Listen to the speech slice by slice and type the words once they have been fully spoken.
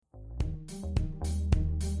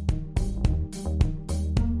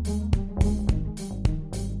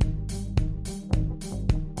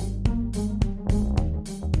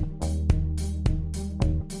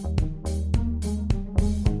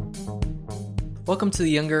Welcome to the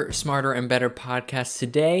Younger, Smarter, and Better podcast.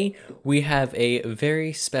 Today, we have a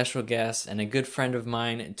very special guest and a good friend of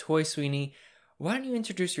mine, Toy Sweeney. Why don't you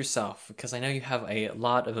introduce yourself? Because I know you have a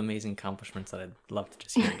lot of amazing accomplishments that I'd love to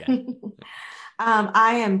just hear again.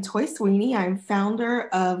 I am Toy Sweeney. I'm founder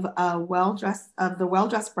of the Well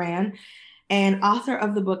Dressed brand and author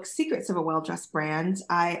of the book Secrets of a Well Dressed Brand.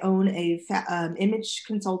 I own a image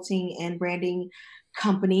consulting and branding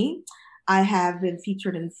company. I have been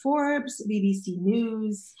featured in Forbes, BBC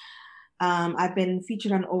News. I've been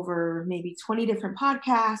featured on over maybe 20 different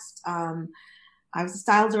podcasts. I was a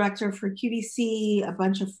style director for QVC, a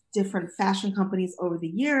bunch of different fashion companies over the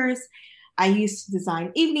years. I used to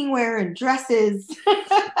design evening wear and dresses.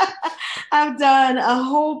 I've done a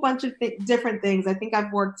whole bunch of different things. I think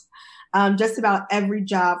I've worked just about every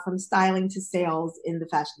job from styling to sales in the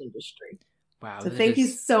fashion industry. Wow. So thank you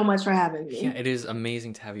so much for having me. Yeah, it is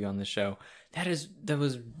amazing to have you on the show. That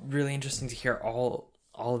was really interesting to hear all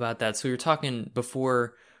about that. So we were talking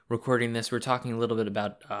before recording this, we were talking a little bit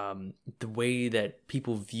about the way that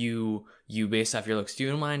people view you based off your looks. Do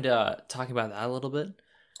you mind talking about that a little bit?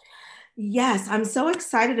 Yes, I'm so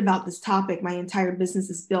excited about this topic. My entire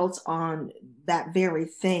business is built on that very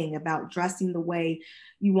thing about dressing the way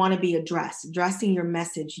you want to be addressed, dressing your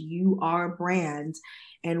message. You are a brand,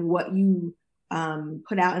 and what you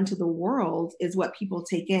put out into the world is what people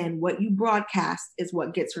take in. What you broadcast is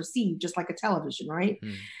what gets received, just like a television, right?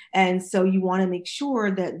 And so you want to make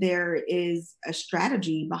sure that there is a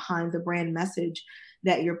strategy behind the brand message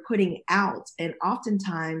that you're putting out. And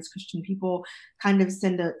oftentimes Christian people kind of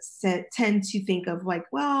tend to think of like,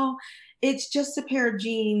 well, it's just a pair of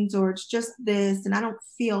jeans or it's just this, and I don't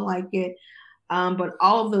feel like it. But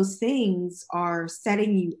all of those things are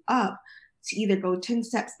setting you up to either go 10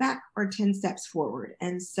 steps back or 10 steps forward.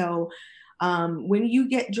 And so when you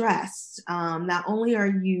get dressed, not only are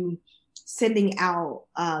you sending out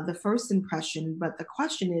the first impression, but the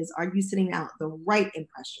question is, are you sending out the right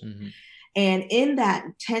impression? Mm-hmm. And in that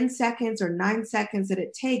 10 seconds or 9 seconds that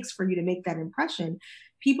it takes for you to make that impression,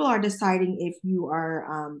 people are deciding if you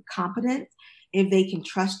are competent, if they can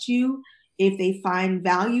trust you, if they find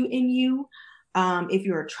value in you, if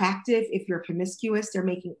you're attractive, if you're promiscuous. They're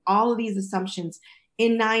making all of these assumptions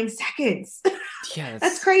in 9 seconds. Yeah,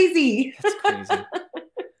 that's crazy. That's crazy.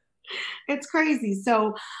 It's crazy.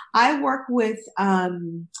 So I work with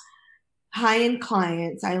high-end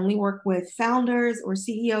clients. I only work with founders or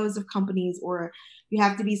CEOs of companies, or you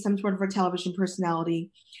have to be some sort of a television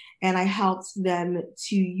personality. And I helped them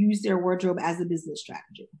to use their wardrobe as a business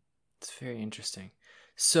strategy. It's very interesting.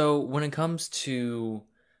 So when it comes to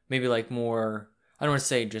maybe like more, I don't want to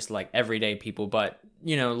say just like everyday people, but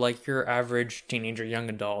like your average teenager, young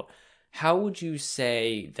adult, how would you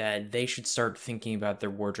say that they should start thinking about their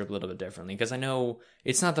wardrobe a little bit differently? Because I know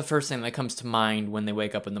it's not the first thing that comes to mind when they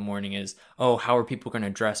wake up in the morning is, oh, how are people going to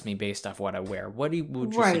dress me based off what I wear? What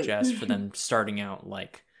would you suggest for them starting out,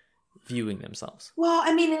 like viewing themselves? Well,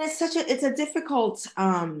 I mean, and it's a difficult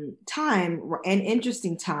time and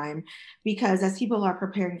interesting time, because as people are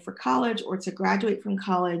preparing for college or to graduate from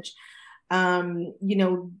college,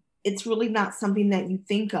 it's really not something that you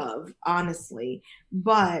think of, honestly.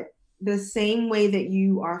 But the same way that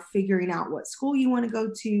you are figuring out what school you want to go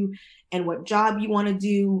to and what job you want to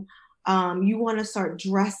do, you want to start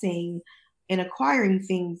dressing and acquiring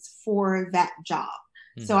things for that job.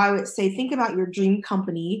 Mm-hmm. So I would say, think about your dream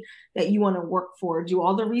company that you want to work for. Do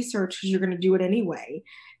all the research, because you're going to do it anyway,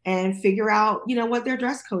 and figure out, what their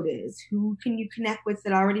dress code is. Who can you connect with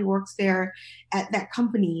that already works there at that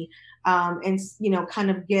company, and kind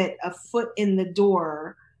of get a foot in the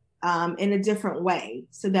door in a different way,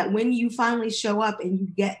 so that when you finally show up and you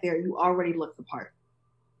get there, you already look the part.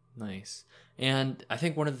 Nice. And I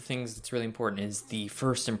think one of the things that's really important is the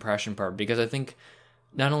first impression part, because I think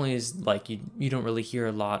not only is like you don't really hear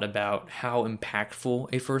a lot about how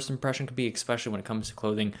impactful a first impression could be, especially when it comes to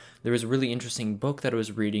clothing. There was a really interesting book that I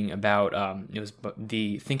was reading about, it was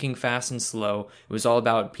the Thinking Fast and Slow. It was all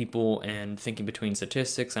about people and thinking between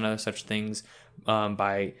statistics and other such things,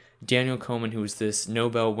 by Daniel Kahneman, who was this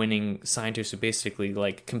Nobel-winning scientist who basically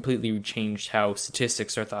like completely changed how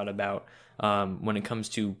statistics are thought about when it comes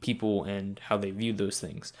to people and how they view those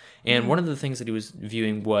things. And one of the things that he was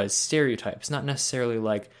viewing was stereotypes, not necessarily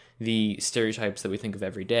like the stereotypes that we think of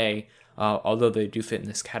every day, although they do fit in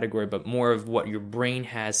this category, but more of what your brain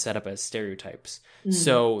has set up as stereotypes. Mm-hmm.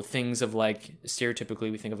 So things of like,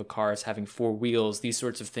 stereotypically we think of a car as having 4 wheels, these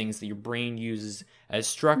sorts of things that your brain uses as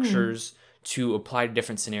structures to apply to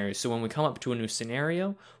different scenarios. So when we come up to a new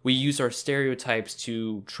scenario, we use our stereotypes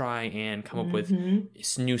to try and come up with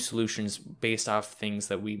new solutions based off things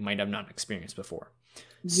that we might have not experienced before.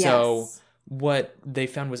 Yes. So what they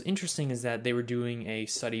found was interesting is that they were doing a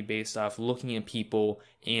study based off looking at people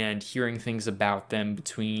and hearing things about them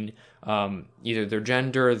between either their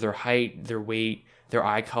gender, their height, their weight, their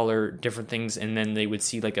eye color, different things, and then they would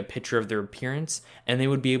see like a picture of their appearance, and they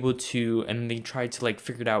would be able to, and they tried to like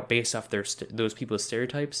figure it out based off those people's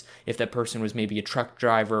stereotypes, if that person was maybe a truck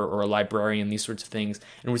driver or a librarian, these sorts of things.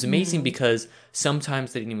 And it was amazing because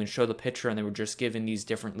sometimes they didn't even show the picture and they were just given these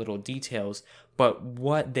different little details, but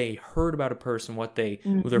what they heard about a person,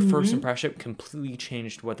 their first impression completely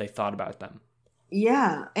changed what they thought about them.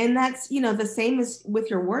 Yeah. And that's, the same as with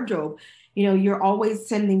your wardrobe. You're always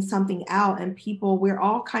sending something out, and people, we're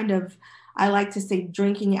all kind of, I like to say,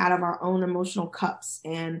 drinking out of our own emotional cups.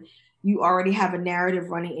 And you already have a narrative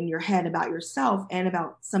running in your head about yourself and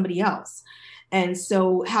about somebody else. And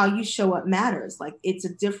so how you show up matters. Like, it's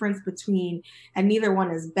a difference between, and neither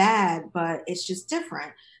one is bad, but it's just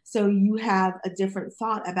different. So you have a different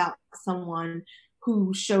thought about someone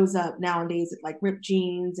who shows up nowadays with like ripped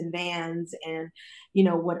jeans and Vans and,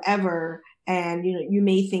 whatever. And, you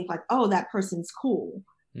may think like, oh, that person's cool,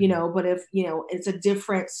 but if, it's a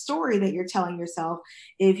different story that you're telling yourself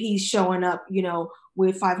if he's showing up,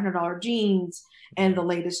 with $500 jeans and the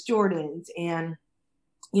latest Jordans and,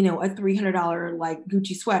 a $300 like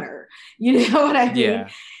Gucci sweater, you know what I mean? Yeah.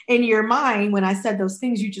 In your mind, when I said those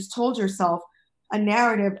things, you just told yourself a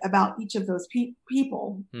narrative about each of those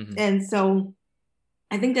people. And so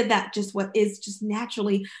I think that just what is just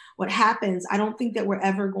naturally what happens. I don't think that we're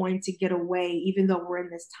ever going to get away, even though we're in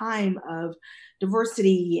this time of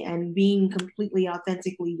diversity and being completely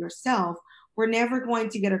authentically yourself. We're never going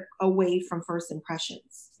to get away from first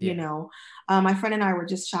impressions. My friend and I were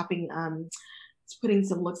just shopping, putting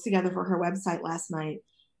some looks together for her website last night.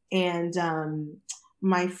 And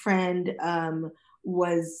my friend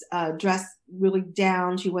was dressed really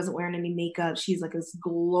down. She wasn't wearing any makeup. She's like this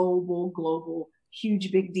global,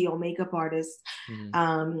 huge, big deal makeup artist.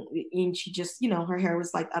 And she just, her hair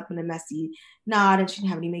was like up in a messy knot and she didn't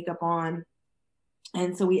have any makeup on.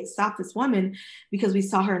 And so we had stopped this woman because we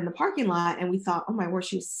saw her in the parking lot and we thought, oh my word,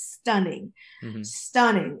 she was stunning.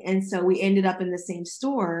 And so we ended up in the same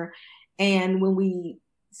store. And when we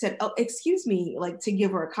said, oh, excuse me, like to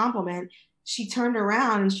give her a compliment, she turned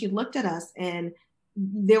around and she looked at us and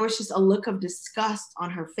there was just a look of disgust on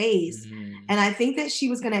her face. And I think that she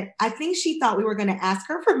thought we were going to ask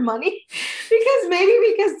her for money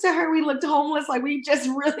because to her, we looked homeless. Like we just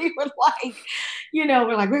really were like,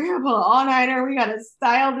 we're like, we're going to pull an all-nighter. We got to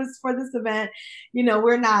style this for this event.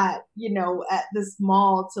 We're not, at this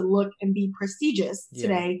mall to look and be prestigious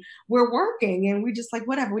today. We're working and we just like,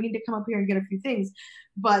 whatever, we need to come up here and get a few things.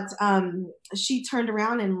 But she turned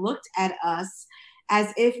around and looked at us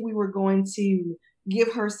as if we were going to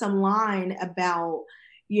give her some line about,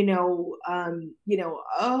 oh,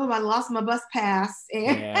 I lost my bus pass.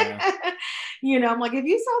 And, I'm like, if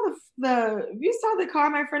you saw the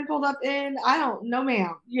car my friend pulled up in, I don't know,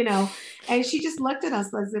 ma'am, and she just looked at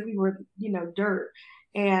us as if we were, dirt.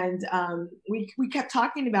 And we kept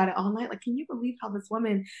talking about it all night. Like, can you believe how this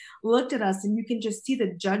woman looked at us? And you can just see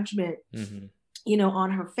the judgment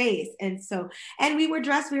on her face. And we were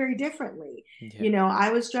dressed very differently.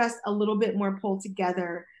 I was dressed a little bit more pulled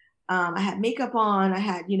together. I had makeup on. I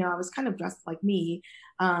had, I was kind of dressed like me.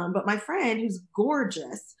 But my friend, who's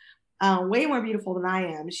gorgeous, way more beautiful than I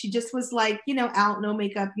am, she just was like, out, no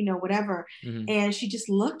makeup, whatever. And she just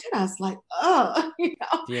looked at us like, oh,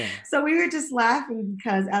 So we were just laughing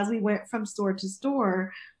because as we went from store to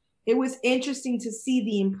store, it was interesting to see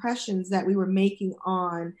the impressions that we were making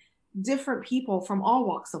on different people from all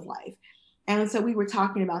walks of life. And so we were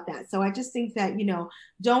talking about that. So I just think that,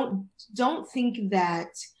 don't think that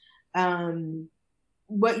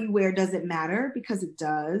what you wear doesn't matter, because it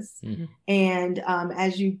does. And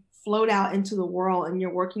as you float out into the world and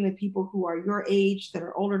you're working with people who are your age, that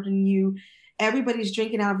are older than you, everybody's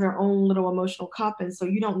drinking out of their own little emotional cup. And so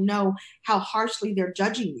you don't know how harshly they're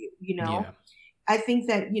judging you, I think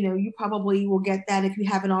that, you probably will get that if you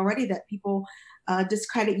haven't already, that people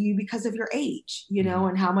discredit you because of your age,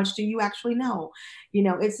 and how much do you actually know?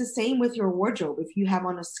 It's the same with your wardrobe. If you have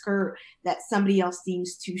on a skirt that somebody else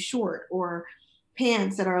deems too short, or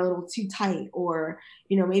pants that are a little too tight, or,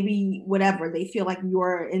 maybe whatever, they feel like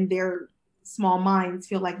you're, in their small minds,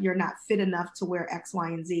 feel like you're not fit enough to wear X, Y,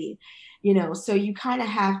 and Z, so you kind of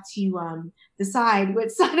have to decide which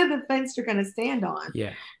side of the fence you're going to stand on.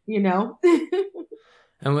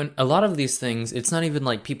 And when a lot of these things, it's not even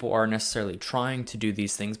like people are necessarily trying to do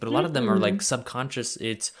these things, but a lot of them are like subconscious.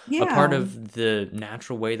 It's a part of the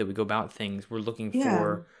natural way that we go about things. We're looking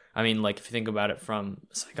for I mean, like if you think about it from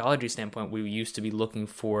a psychology standpoint, we used to be looking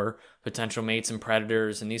for potential mates and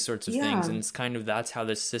predators and these sorts of things. Yeah. And it's kind of that's how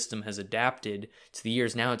this system has adapted to the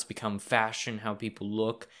years. Now it's become fashion, how people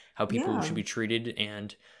look, how people Yeah. should be treated,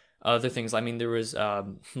 and other things. I mean, there was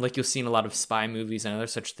like you'll see in a lot of spy movies and other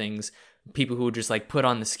such things, people who would just like put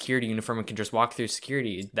on the security uniform and can just walk through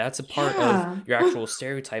security. That's a part of Yeah. your actual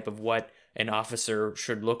stereotype of what an officer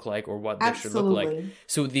should look like or what they should look like. Absolutely.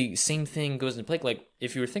 So the same thing goes into play. Like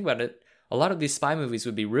if you were to think about it, a lot of these spy movies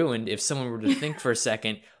would be ruined if someone were to think for a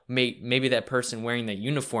second, maybe that person wearing that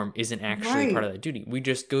uniform isn't actually part Right. of that duty. We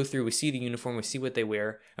just go through, we see the uniform, we see what they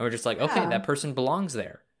wear, and we're just like, okay, Yeah. that person belongs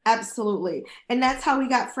there. Absolutely. And that's how we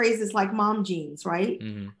got phrases like mom jeans, right?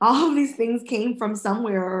 Hmm. All of these things came from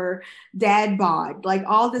somewhere, or dad bod, like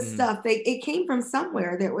all this Hmm. stuff. It came from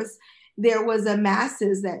somewhere. There was a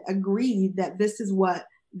masses that agreed that this is what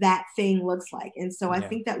that thing looks like. And so I Yeah.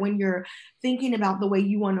 think that when you're thinking about the way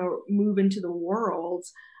you want to move into the world,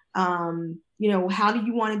 how do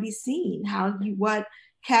you want to be seen? What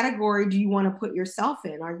category do you want to put yourself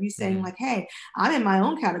in? Are you saying Hmm. like, hey, I'm in my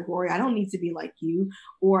own category, I don't need to be like you,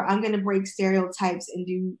 or I'm going to break stereotypes and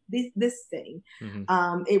do this thing?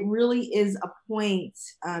 Hmm. It really is a point.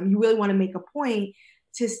 You really want to make a point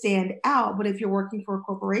to stand out, but if you're working for a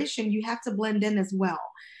corporation, you have to blend in as well.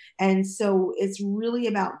 And so it's really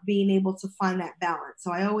about being able to find that balance.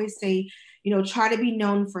 So I always say, try to be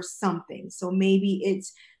known for something. So maybe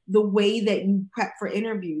it's the way that you prep for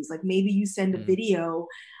interviews. Like maybe you send a Hmm. video,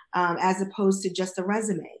 as opposed to just a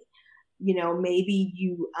resume. Maybe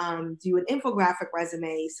you do an infographic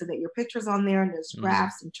resume so that your picture's on there and there's Hmm.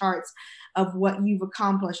 graphs and charts of what you've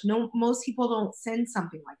accomplished. No, most people don't send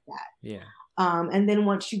something like that. Yeah. And then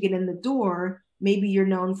once you get in the door, maybe you're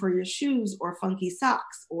known for your shoes or funky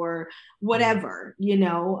socks or Hmm. whatever. You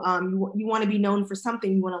want to be known for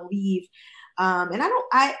something. You want to leave. And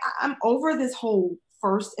I'm over this whole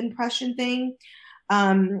first impression thing,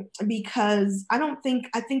 because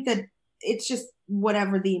I think that it's just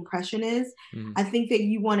whatever the impression is. Hmm. I think that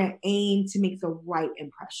you want to aim to make the right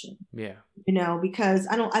impression, Yeah. because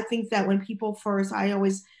I think that when people first, I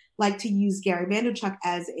always like to use Gary Vaynerchuk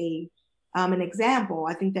as an example.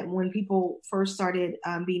 I think that when people first started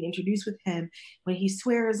being introduced with him, when he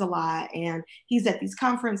swears a lot and he's at these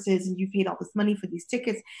conferences and you paid all this money for these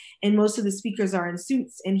tickets, and most of the speakers are in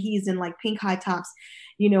suits and he's in like pink high tops,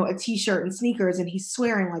 a t-shirt and sneakers, and he's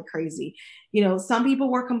swearing like crazy. Some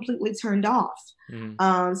people were completely turned off.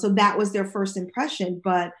 Hmm. So that was their first impression.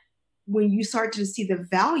 But when you start to see the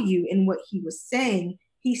value in what he was saying,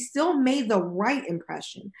 he still made the right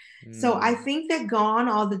impression. So I Hmm. think that gone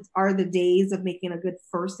are the days of making a good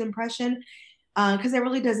first impression, because it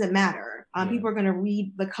really doesn't matter. Yeah. People are going to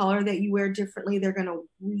read the color that you wear differently. They're going to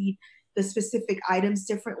read the specific items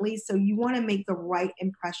differently. So you want to make the right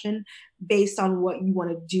impression based on what you want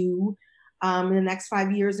to do in the next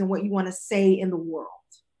 5 years and what you want to say in the world.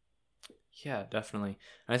 Yeah, definitely.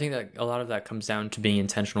 And I think that a lot of that comes down to being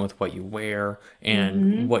intentional with what you wear and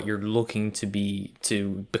Mm-hmm. what you're looking to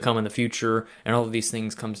become in the future. And all of these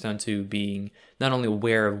things comes down to being not only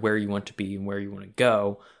aware of where you want to be and where you want to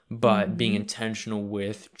go, but being Mm-hmm. intentional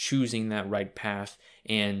with choosing that right path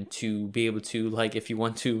and to be able to, like, if you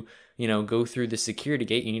want to, go through the security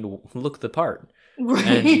gate, you need to look the part. And,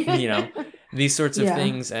 Right. these sorts of Yeah.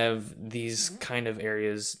 things have these kind of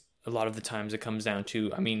areas. A lot of the times it comes down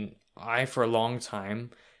to, I mean, I, for a long time,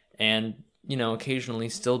 and, occasionally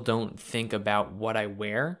still don't think about what I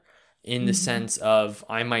wear in the Mm-hmm. sense of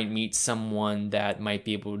I might meet someone that might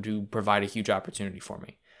be able to provide a huge opportunity for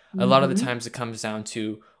me. A lot of the Mm-hmm. times it comes down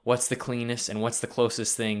to what's the cleanest and what's the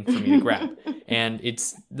closest thing for me to grab. And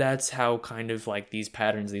that's how kind of like these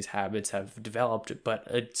patterns, these habits have developed, but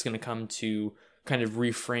it's going to come to kind of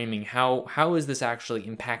reframing how is this actually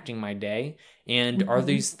impacting my day, and are Mm-hmm.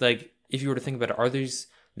 these, like, if you were to think about it, are these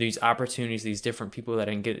opportunities, these different people that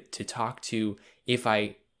I can get to talk to if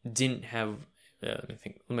I didn't have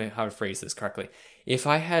let me how to phrase this correctly. If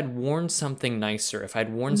I had worn something nicer, if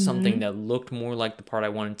I'd worn something Mm-hmm. that looked more like the part I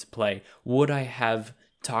wanted to play, would I have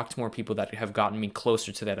talked to more people that have gotten me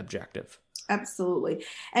closer to that objective? Absolutely.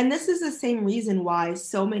 And this is the same reason why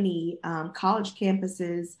so many college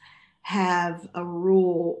campuses have a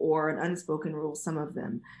rule, or an unspoken rule, some of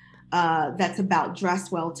them, that's about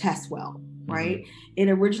dress well, test well, Mm-hmm. right? It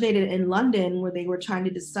originated in London, where they were trying to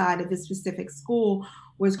decide if a specific school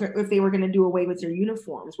if they were going to do away with their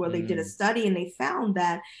uniforms, where they did a Mm-hmm. study and they found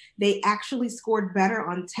that they actually scored better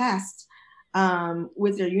on tests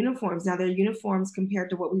with their uniforms. Now, their uniforms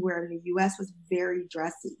compared to what we wear in the US was very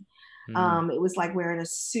dressy. Mm. It was like wearing a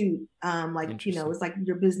suit, it Interesting. was like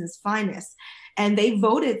your business finest. And they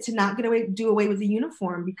voted to not do away with the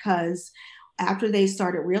uniform because after they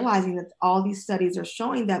started realizing that all these studies are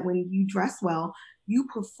showing that when you dress well, you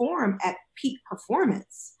perform at peak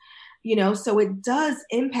performance. So it does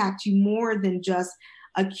impact you more than just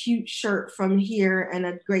a cute shirt from here and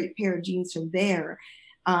a great pair of jeans from there.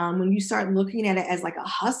 When you start looking at it as like a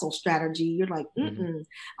hustle strategy, you're like, Mm-hmm.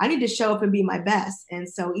 I need to show up and be my best. And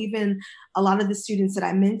so even a lot of the students that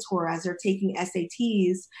I mentor as they're taking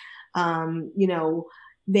SATs, um, you know,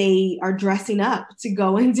 they are dressing up to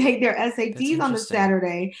go and take their That's SATs on the interesting.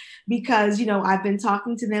 Saturday because, I've been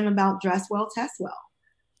talking to them about dress well, test well,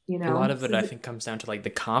 A lot of so it, I think, comes down to like the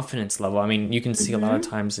confidence level. I mean, you can see a lot of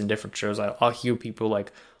mm-hmm, times in different shows, I'll hear people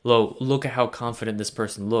like, look at how confident this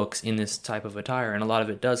person looks in this type of attire. And a lot of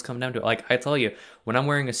it does come down to it. Like, I tell you, when I'm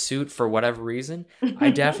wearing a suit for whatever reason, I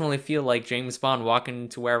definitely feel like James Bond walking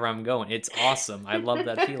to wherever I'm going. It's awesome. I love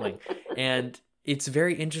that feeling. And it's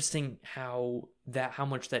very interesting how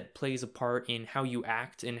much that plays a part in how you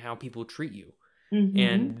act and how people treat you. mm-hmm,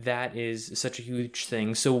 And that is such a huge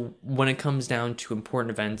thing. So when it comes down to important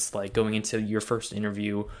events like going into your first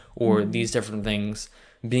interview or mm-hmm. these different things,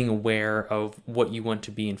 being aware of what you want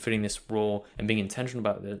to be and fitting this role and being intentional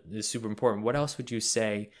about it is super important. What else would you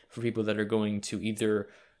say for people that are going to either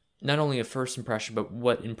not only a first impression, but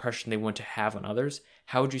what impression they want to have on others?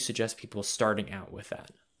 How would you suggest people starting out with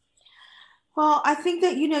that? Well, I think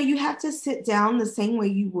that, you have to sit down the same way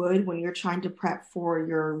you would when you're trying to prep for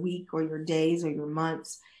your week or your days or your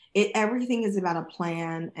months. Everything is about a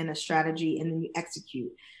plan and a strategy, and then you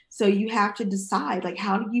execute. So you have to decide, like,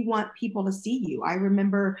 how do you want people to see you? I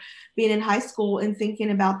remember being in high school and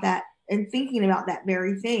thinking about that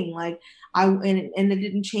very thing. Like and it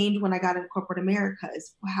didn't change when I got in corporate America.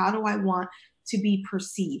 Is how do I want to be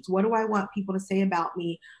perceived? What do I want people to say about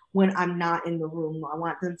me when I'm not in the room? I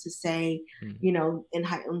want them to say, Mm,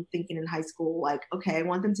 I'm thinking in high school, like, okay, I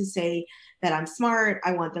want them to say that I'm smart.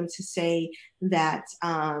 I want them to say that,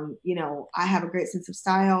 I have a great sense of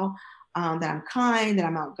style, that I'm kind, that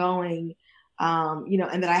I'm outgoing,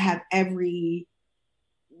 and that I have every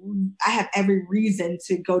reason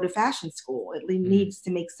to go to fashion school. It mm, needs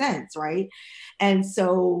to make sense, right? And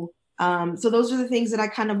so those are the things that I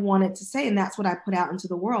kind of wanted to say, and that's what I put out into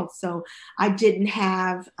the world. So I didn't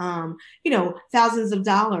have, thousands of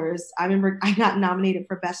dollars. I remember I got nominated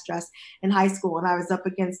for Best Dress in high school, and I was up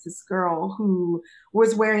against this girl who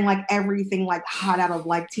was wearing like everything like hot out of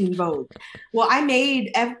like Teen Vogue. Well, I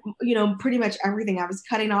made, pretty much everything. I was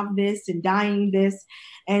cutting off this and dyeing this,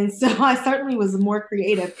 and so I certainly was more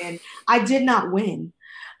creative, and I did not win.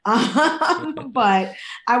 But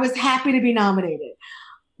I was happy to be nominated,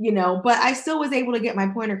 but I still was able to get my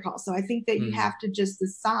point across. So I think that you mm, have to just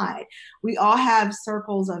decide. We all have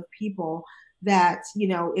circles of people that,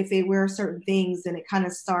 if they wear certain things, then it kind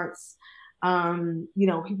of starts,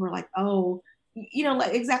 people are like, oh,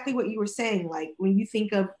 like exactly what you were saying. Like when you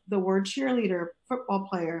think of the word cheerleader, football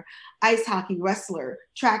player, ice hockey, wrestler,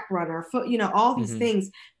 track runner, all these mm-hmm. things,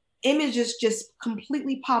 images just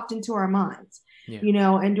completely popped into our minds.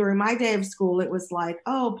 Yeah. And during my day of school, it was like,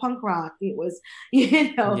 oh, punk rock. It was,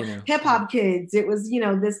 hip Yeah. hop kids. It was,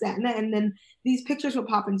 this, that, and that. And then these pictures would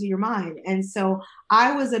pop into your mind. And so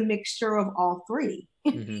I was a mixture of all three.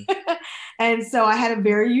 Mm-hmm. And so I had a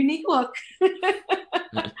very unique look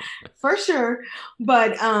for sure.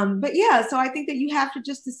 But yeah, so I think that you have to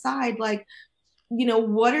just decide, like,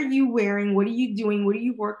 what are you wearing? What are you doing? What are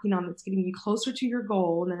you working on that's getting you closer to your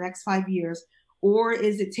goal in the next 5 years? Or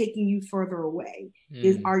is it taking you further away?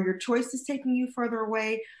 Mm, Are your choices taking you further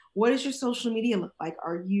away? What does your social media look like?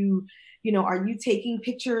 Are you taking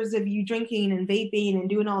pictures of you drinking and vaping and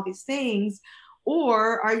doing all these things?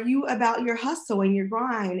 Or are you about your hustle and your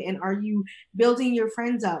grind? And are you building your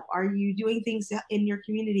friends up? Are you doing things in your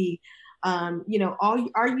community? Are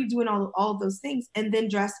you doing all of those things, and then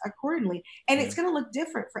dress accordingly? And yeah. it's going to look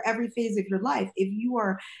different for every phase of your life. If you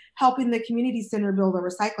are helping the community center build a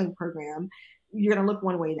recycling program, you're going to look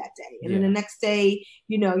one way that day. And then the Yeah. next day,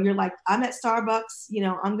 you're like, I'm at Starbucks,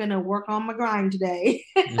 I'm going to work on my grind today.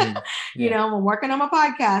 Mm, yeah. I'm working on my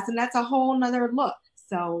podcast, and that's a whole nother look.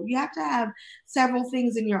 So you have to have several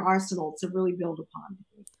things in your arsenal to really build upon.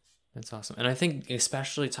 That's awesome. And I think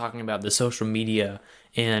especially talking about the social media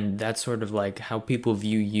and that sort of like how people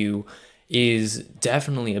view you is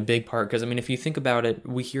definitely a big part. Because I mean, if you think about it,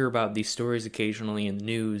 we hear about these stories occasionally in the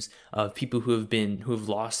news of people who have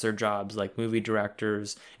lost their jobs, like movie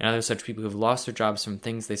directors and other such people who have lost their jobs from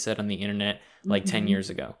things they said on the internet like 10 Mm-hmm. years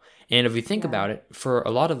ago. And if you think Yeah. about it, for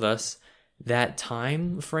a lot of us, that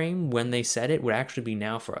time frame when they said it would actually be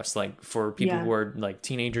now for us. Like for people Yeah. who are like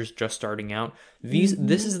teenagers just starting out, this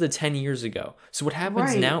is the 10 years ago. So what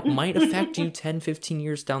happens Right. now might affect you 10, 15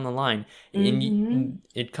 years down the line. And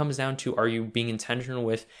it comes down to, are you being intentional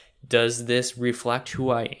with, does this reflect who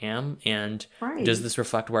I am? And Right. does this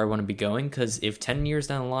reflect where I want to be going? Because if 10 years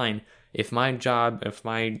down the line, if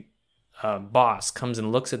my boss comes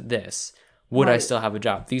and looks at this, would I Right. still have a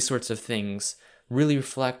job? These sorts of things really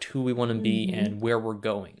reflect who we want to be and where we're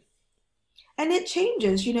going. And it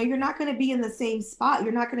changes. You're not going to be in the same spot.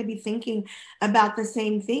 You're not going to be thinking about the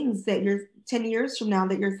same things that you're 10 years from now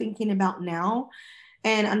that you're thinking about now.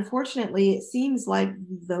 And unfortunately, it seems like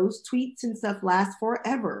those tweets and stuff last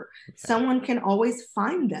forever. Yeah. Someone can always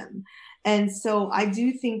find them. And so I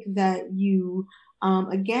do think that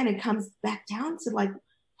again, it comes back down to like,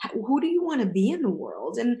 who do you want to be in the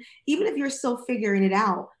world? And even if you're still figuring it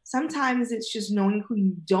out, sometimes it's just knowing who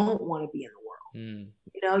you don't want to be in the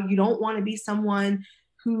world. You don't want to be someone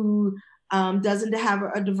who doesn't have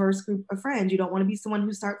a diverse group of friends. You don't want to be someone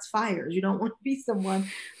who starts fires. You don't want to be someone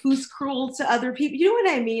who's cruel to other people. You know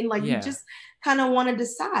what I mean? Like, you just kind of want to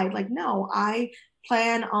decide, like, no, I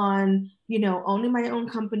plan on, owning my own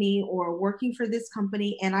company or working for this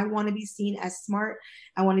company. And I want to be seen as smart.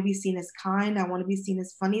 I want to be seen as kind. I want to be seen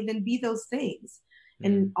as funny. Then be those things.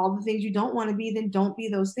 And all the things you don't want to be, then don't be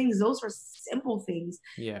those things. Those are simple things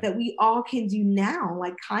that we all can do now.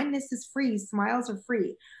 Like, kindness is free. Smiles are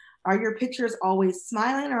free. Are your pictures always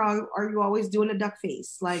smiling, or are you always doing a duck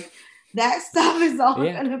face? Like, that stuff is all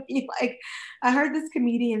going to be like, I heard this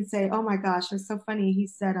comedian say, oh my gosh, it's so funny. He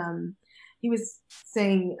said, he was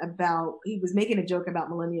making a joke about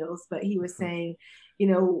millennials, but he was saying,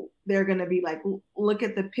 they're going to be like, look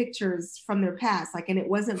at the pictures from their past. Like, and it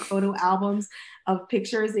wasn't photo albums of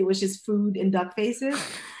pictures. It was just food and duck faces.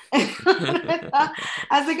 I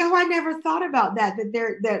was like, oh, I never thought about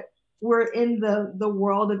that we're in the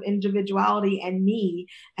world of individuality and me.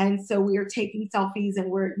 And so we are taking selfies and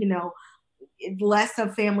we're, less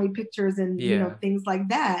of family pictures and, things like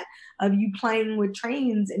that of you playing with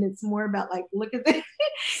trains. And it's more about like, look at this,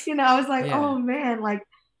 I was like, oh man, like,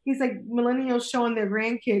 he's like, millennials showing their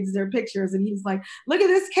grandkids their pictures. And he's like, look at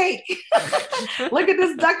this cake. Look at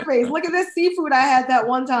this duck face. Look at this seafood I had that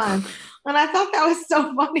one time. And I thought that was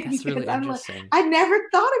so funny. That's because really I'm like, interesting. I never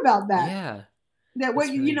thought about that. Yeah. That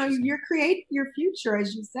what you're creating your future,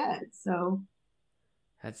 as you said. So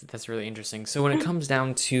that's really interesting. So when it comes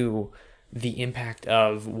down to the impact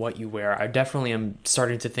of what you wear, I definitely am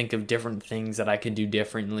starting to think of different things that I could do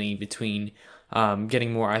differently between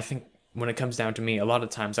getting more. I think when it comes down to me, a lot of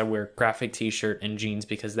times I wear graphic t-shirt and jeans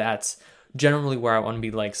because that's generally where I want to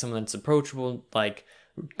be, like someone that's approachable, like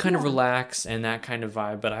kind of relaxed and that kind of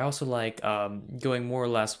vibe. But I also like going more or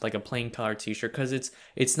less with like a plain color t-shirt because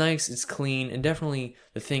it's nice, it's clean, and definitely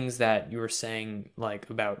the things that you were saying, like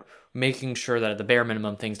about making sure that at the bare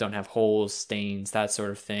minimum things don't have holes, stains, that sort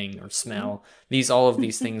of thing, or smell. All of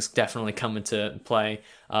these things definitely come into play.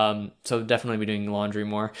 So definitely be doing laundry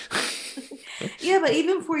more. Yeah, but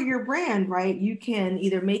even for your brand, right? You can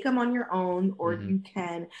either make them on your own, or you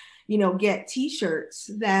can, get t-shirts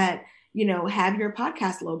that have your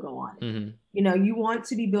podcast logo on it. You want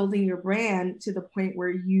to be building your brand to the point where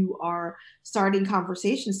you are starting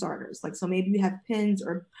conversation starters. Like, so maybe you have pins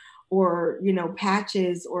or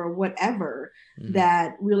patches or whatever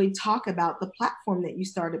that really talk about the platform that you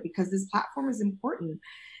started, because this platform is important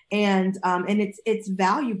and it's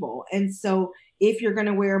valuable. And so if you're going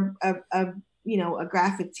to wear a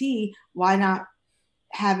graphic tee, why not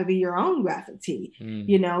have it be your own graphic tee,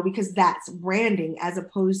 because that's branding as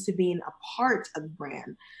opposed to being a part of the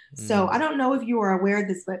brand. So I don't know if you are aware of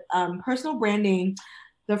this, but personal branding,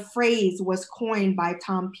 the phrase was coined by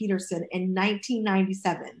Tom Peterson in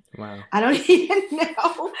 1997. Wow. I don't even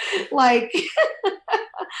know, like,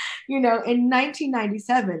 in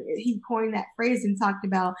 1997, he coined that phrase and talked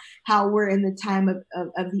about how we're in the time of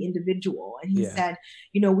the individual. And he said,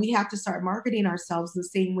 we have to start marketing ourselves the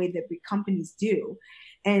same way that big companies do.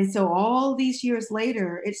 And so all these years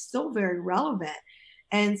later, it's still very relevant.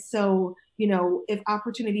 And so, if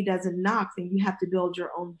opportunity doesn't knock, then you have to build your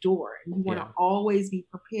own door. And you want to always be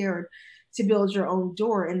prepared to build your own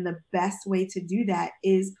door. And the best way to do that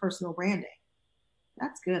is personal branding.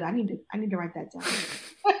 That's good. I need to write that down.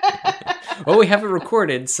 Well, we have it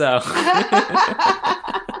recorded, so play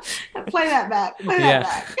that back. But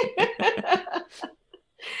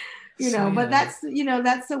that's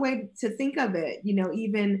the way to think of it.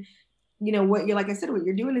 Even what you're, like I said, what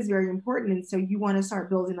you're doing is very important. And so you want to start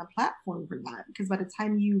building a platform for that, because by the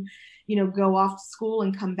time you go off to school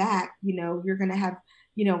and come back, you're going to have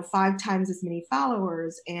 5 times as many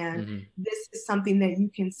followers. And Mm-hmm. this is something that you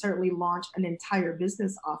can certainly launch an entire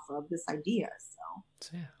business off of, this idea. So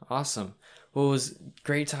yeah, awesome. Well, it was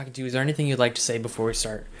great talking to you. Is there anything you'd like to say before we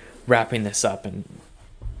start wrapping this up? And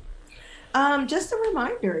Just a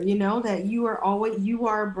reminder, that you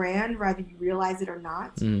are a brand, whether you realize it or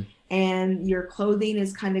not. mm, And your clothing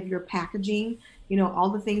is kind of your packaging. All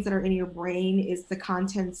the things that are in your brain is the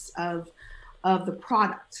contents of the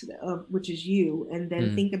product, which is you. And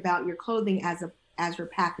then mm, think about your clothing as your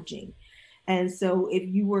packaging. And so if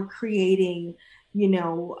you were creating,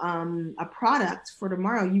 a product for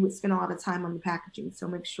tomorrow, you would spend a lot of time on the packaging. So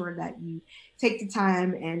make sure that you take the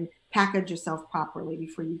time and package yourself properly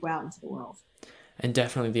before you go out into the world. and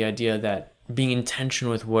definitely the idea that being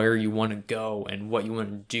intentional with where you want to go and what you want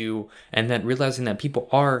to do, and then realizing that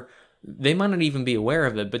they might not even be aware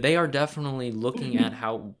of it, but they are definitely looking at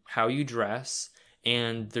how you dress,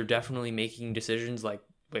 and they're definitely making decisions like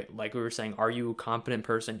we were saying, are you a competent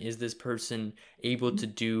person? Is this person able to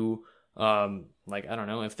do like, I don't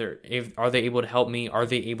know, if are they able to help me? Are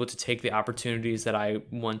they able to take the opportunities that I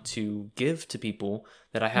want to give to people,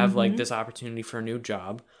 that I have like Mm-hmm. this opportunity for a new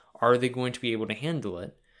job? Are they going to be able to handle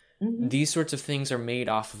it? Mm-hmm. These sorts of things are made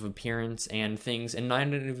off of appearance and things, and not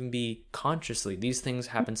even be consciously. These things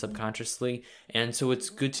happen subconsciously, and so it's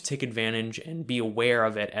good to take advantage and be aware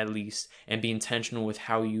of it at least, and be intentional with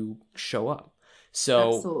how you show up.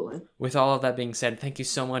 So, Absolutely. with all of that being said, thank you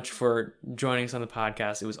so much for joining us on the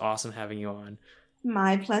podcast. It was awesome having you on.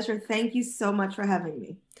 My pleasure. Thank you so much for having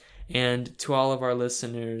me. And to all of our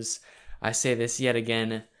listeners, I say this yet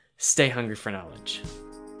again: stay hungry for knowledge.